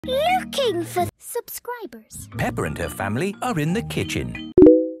Looking for subscribers. Peppa and her family are in the kitchen.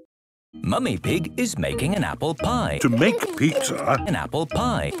 Mummy Pig is making an apple pie. To make pizza, An apple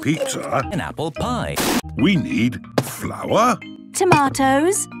pie. pizza, An apple pie. we need flour,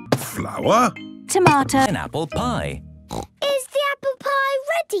 Tomatoes, flour, tomato. An apple pie. Is the apple pie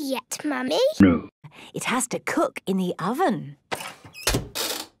ready yet, Mummy? no, It has to cook in the oven.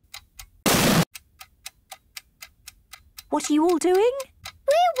 What are you all doing?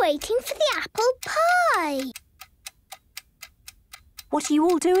 We're waiting for the apple pie. What are you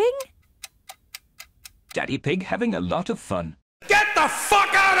all doing? Daddy Pig having a lot of fun. Get the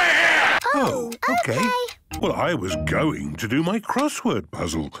fuck out of here! Oh, okay. Well, I was going to do my crossword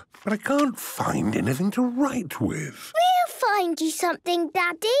puzzle, but I can't find anything to write with. We'll find you something,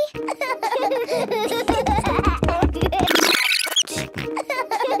 Daddy.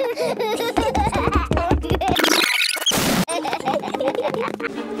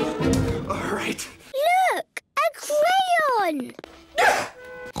 All right. Look, a crayon.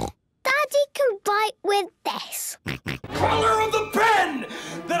 Daddy can bite with this. Color of the pen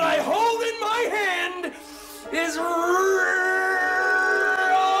that I hold in my hand is royal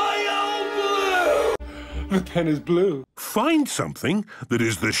blue. The pen is blue. Find something that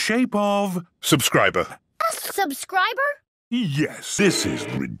is the shape of... Subscriber. A subscriber? Yes, this is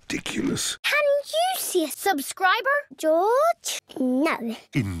ridiculous. Can you see a subscriber, George? No.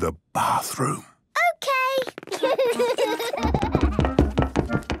 In the bathroom. Okay.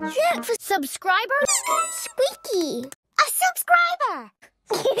 Look for subscribers. Squeaky. A subscriber.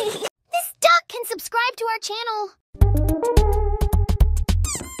 This duck can subscribe to our channel.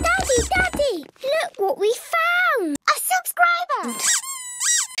 Daddy, look what we found. A subscriber.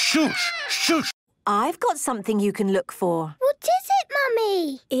 Shush, shush. I've got something you can look for. What is it,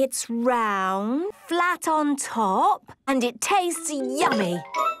 Mummy? It's round, flat on top, and it tastes yummy.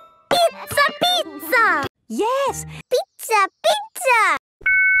 Pizza! Yes, Pizza!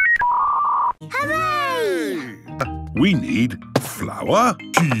 Hooray! We need flour,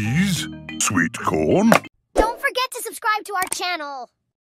 cheese, sweet corn. Don't forget to subscribe to our channel.